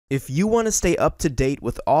If you want to stay up to date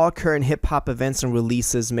with all current hip-hop events and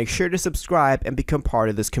releases, make sure to subscribe and become part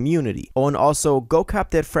of this community. Oh, and also, go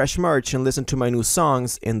cop that fresh merch and listen to my new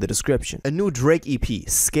songs in the description. A new Drake EP,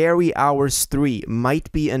 Scary Hours 3,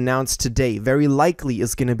 might be announced today. Very likely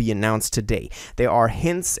is going to be announced today. There are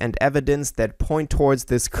hints and evidence that point towards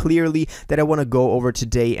this clearly that I want to go over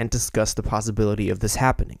today and discuss the possibility of this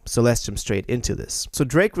happening. So let's jump straight into this. So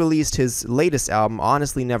Drake released his latest album,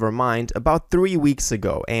 Honestly Nevermind, about 3 weeks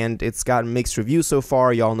ago, and it's gotten mixed reviews so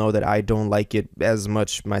far. Y'all know that I don't like it as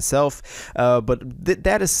much myself, but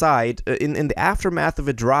that aside, in the aftermath of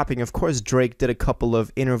it dropping, of course Drake did a couple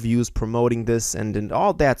of interviews promoting this and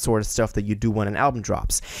all that sort of stuff that you do when an album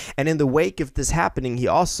drops. And in the wake of this happening, he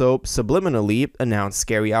also subliminally announced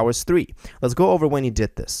Scary Hours 3. Let's go over when he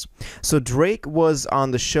did this. So Drake was on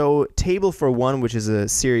the show Table for One, which is a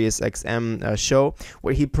Sirius XM show,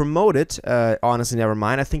 where he promoted Honestly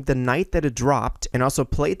Nevermind, I think the night that it dropped, and also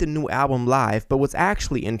played the new album live. But what's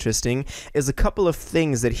actually interesting is a couple of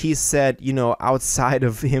things that he said, you know, outside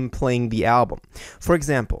of him playing the album. For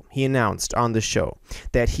example, he announced on the show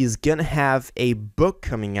that he's gonna have a book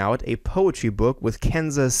coming out, a poetry book with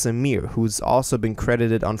Kenza Samir, who's also been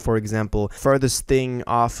credited on, for example, Furthest Thing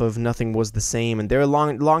off of Nothing Was the Same, and they're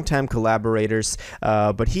long-time collaborators.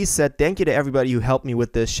 But he said, thank you to everybody who helped me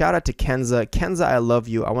with this. Shout out to Kenza. Kenza, I love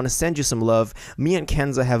you. I want to send you some love. Me and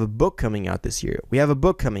Kenza have a book coming out this year. We have a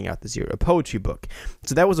book coming out this year, a poetry book.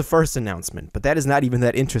 So that was the first announcement, but that is not even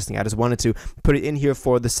that interesting. I just wanted to put it in here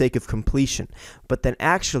for the sake of completion. But then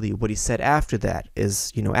actually what he said after that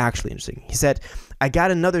is, you know, actually interesting. He said, I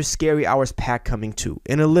got another Scary Hours pack coming too,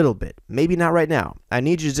 in a little bit. Maybe not right now. I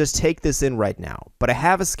need you to just take this in right now. But I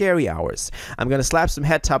have a Scary Hours. I'm going to slap some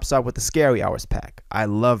head tops up with the Scary Hours pack. I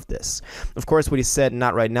love this. Of course, what he said,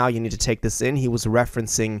 not right now, you need to take this in, he was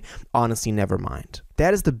referencing Honestly Nevermind.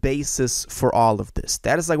 That is the basis for all of this.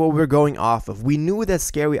 That is like what we're going off of. We knew that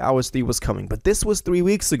Scary Hours 3 was coming, but this was 3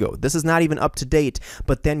 weeks ago. This is not even up to date.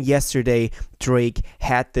 But then yesterday, Drake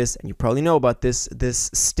had this, and you probably know about this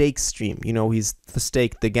stake stream. You know, he's the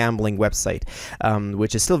Stake, the gambling website,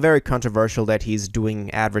 which is still very controversial that he's doing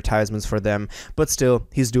advertisements for them, but still,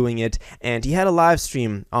 he's doing it. And he had a live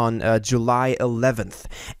stream on July 11th.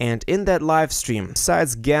 And in that live stream,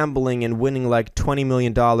 besides gambling and winning like $20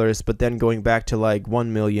 million, but then going back to like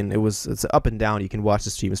 1 million, it's up and down. You can watch the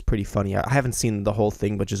stream. It's pretty funny. I haven't seen the whole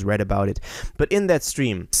thing, but just read about it. But in that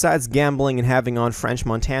stream, besides gambling and having on French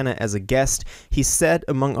Montana as a guest, he said,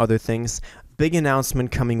 among other things, big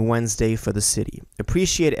announcement coming Wednesday for the city.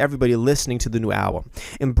 Appreciate everybody listening to the new album.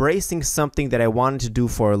 Embracing something that I wanted to do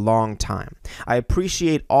for a long time. I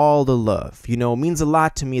appreciate all the love. You know, it means a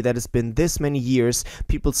lot to me that it's been this many years,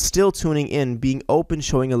 people still tuning in, being open,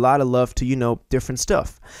 showing a lot of love to, you know, different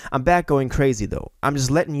stuff. I'm back going crazy though. I'm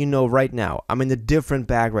just letting you know right now. I'm in a different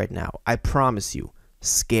bag right now. I promise you.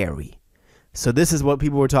 Scary. So this is what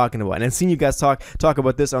people were talking about, and I've seen you guys talk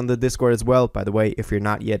about this on the Discord as well. By the way, if you're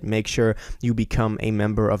not yet, make sure you become a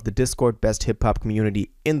member of the Discord, best hip-hop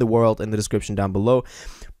community in the world, in the description down below.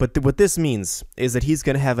 But what this means is that he's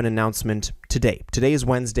going to have an announcement today. Today is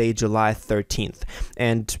Wednesday, July 13th,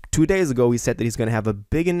 and 2 days ago he said that he's going to have a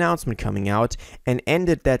big announcement coming out, and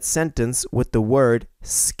ended that sentence with the word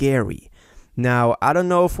scary. Now, I don't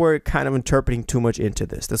know if we're kind of interpreting too much into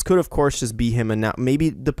this. This could, of course, just be him and maybe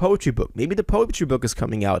the poetry book. Maybe the poetry book is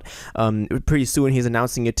coming out pretty soon. He's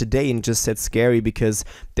announcing it today and just said scary because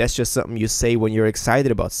that's just something you say when you're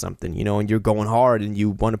excited about something, you know, and you're going hard and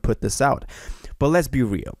you want to put this out. But let's be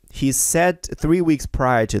real. He said 3 weeks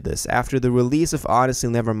prior to this, after the release of Honestly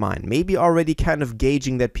Nevermind, maybe already kind of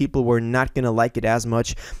gauging that people were not going to like it as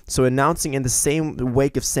much, so announcing in the same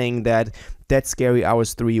wake of saying that Scary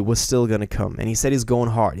Hours 3 was still going to come. And he said he's going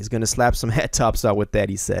hard. He's going to slap some head tops out with that,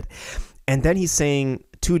 he said. And then he's saying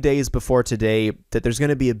 2 days before today that there's going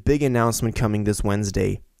to be a big announcement coming this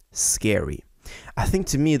Wednesday. Scary. I think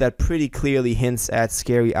to me that pretty clearly hints at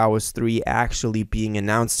Scary Hours 3 actually being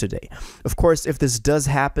announced today. Of course, if this does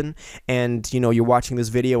happen and, you know, you're watching this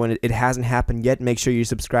video and it hasn't happened yet, make sure you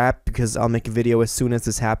subscribe because I'll make a video as soon as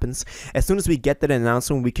this happens. As soon as we get that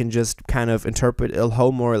announcement, we can just kind of interpret a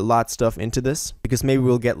whole more lot stuff into this, because maybe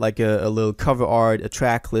we'll get like a little cover art, a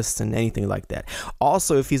track list, and anything like that.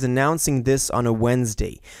 Also, if he's announcing this on a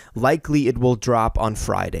Wednesday, likely it will drop on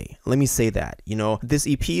Friday. Let me say that. You know, this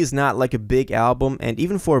EP is not like a big big album, and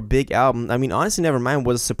even for a big album, I mean, Honestly Nevermind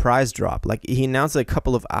was a surprise drop. Like, he announced it a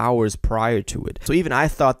couple of hours prior to it. So even I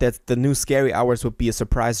thought that the new Scary Hours would be a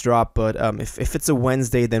surprise drop, but if it's a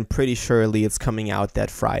Wednesday, then pretty surely it's coming out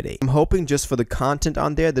that Friday. I'm hoping just for the content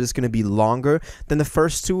on there that it's going to be longer than the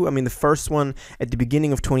first two. I mean, the first one at the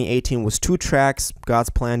beginning of 2018 was 2 tracks, God's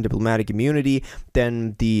Plan, Diplomatic Immunity.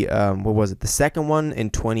 Then the, the second one in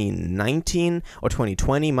 2019 or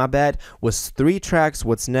 2020, my bad, was 3 tracks.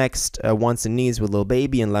 What's Next, Wants and Needs with Lil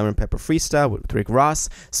Baby, and Lemon Pepper Freestyle with Rick Ross.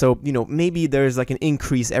 So, maybe there's like an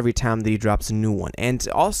increase every time that he drops a new one. And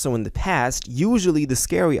also in the past, usually the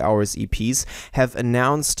Scary Hours EPs have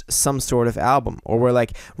announced some sort of album, or were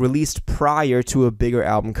like released prior to a bigger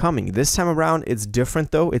album coming. This time around, it's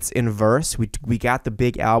different though. It's inverse. We got the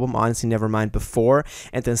big album, Honestly Nevermind, before,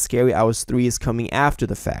 and then Scary Hours 3 is coming after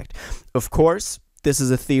the fact. Of course, this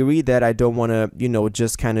is a theory that I don't want to,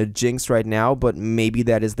 just kind of jinx right now, but maybe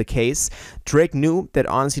that is the case. Drake knew that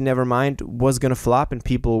Honestly Nevermind was going to flop and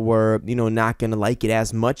people were, not going to like it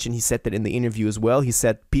as much, and he said that in the interview as well. He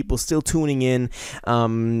said people still tuning in,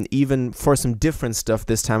 even for some different stuff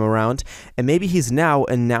this time around, and maybe he's now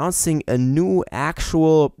announcing a new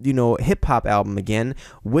actual, hip-hop album again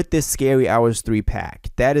with this Scary Hours 3 pack.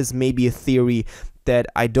 That is maybe a theory that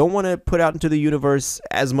I don't want to put out into the universe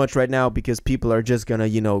as much right now, because people are just gonna,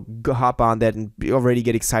 go hop on that and already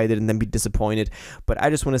get excited and then be disappointed. But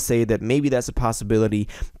I just want to say that maybe that's a possibility,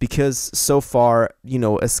 because so far,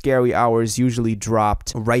 a Scary Hours usually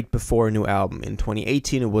dropped right before a new album. In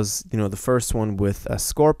 2018, it was, the first one with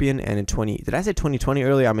Scorpion, and in did I say 2020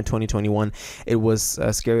 earlier? I'm in 2021. It was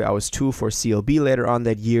Scary Hours 2 for CLB later on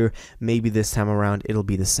that year. Maybe this time around it'll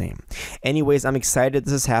be the same. Anyways, I'm excited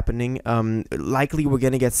this is happening. Likely we're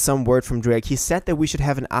gonna get some word from Drake. He said that we should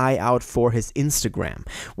have an eye out for his Instagram,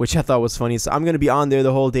 which I thought was funny. So I'm gonna be on there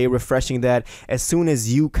the whole day refreshing that. As soon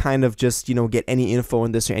as you kind of just get any info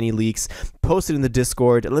on this or any leaks, post it in the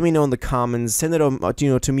Discord. Let me know in the comments. Send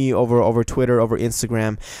it to me over Twitter, over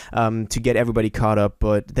Instagram, to get everybody caught up.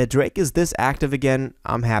 But that Drake is this active again,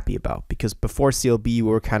 I'm happy about, because before CLB we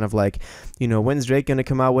were kind of like, when's Drake gonna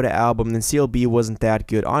come out with an album? And then CLB wasn't that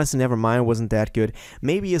good. Honestly Nevermind wasn't that good.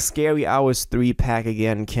 Maybe a Scary Hours 3 pack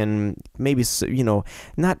again can maybe,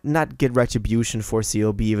 not get retribution for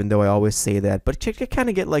CLB, even though I always say that, but kind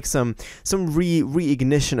of get like some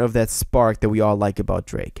reignition of that spark that we all like about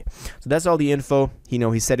Drake. So that's all the info.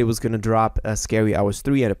 He said he was going to drop a Scary Hours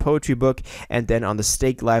 3 and a poetry book, and then on the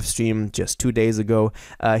Steak live stream just 2 days ago,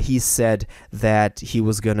 he said that he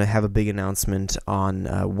was going to have a big announcement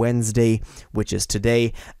on Wednesday, which is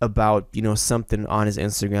today, about something on his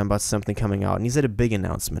Instagram, about something coming out, and he said a big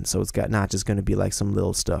announcement, so it's not just going to be like some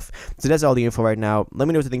little stuff. So that's all the info right now. Let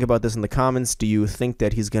me know what you think about this in the comments. Do you think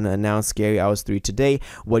that he's going to announce Scary Hours 3 today?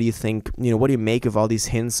 What do you think? What do you make of all these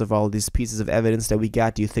hints, of all these pieces of evidence that we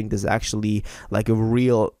got? Do you think there's actually like a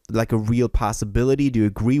real possibility? Do you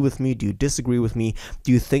agree with me? Do you disagree with me?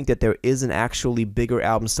 Do you think that there is an actually bigger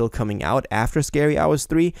album still coming out after Scary Hours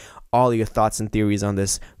 3? All your thoughts and theories on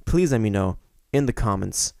this, please let me know in the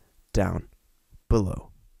comments down below.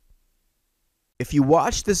 If you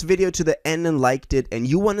watched this video to the end and liked it, and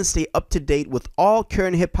you want to stay up to date with all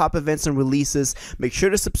current hip-hop events and releases, make sure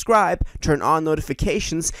to subscribe, turn on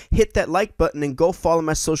notifications, hit that like button, and go follow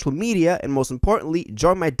my social media, and most importantly,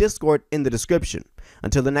 join my Discord in the description.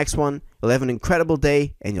 Until the next one, you'll have an incredible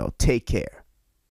day, and you'll take care.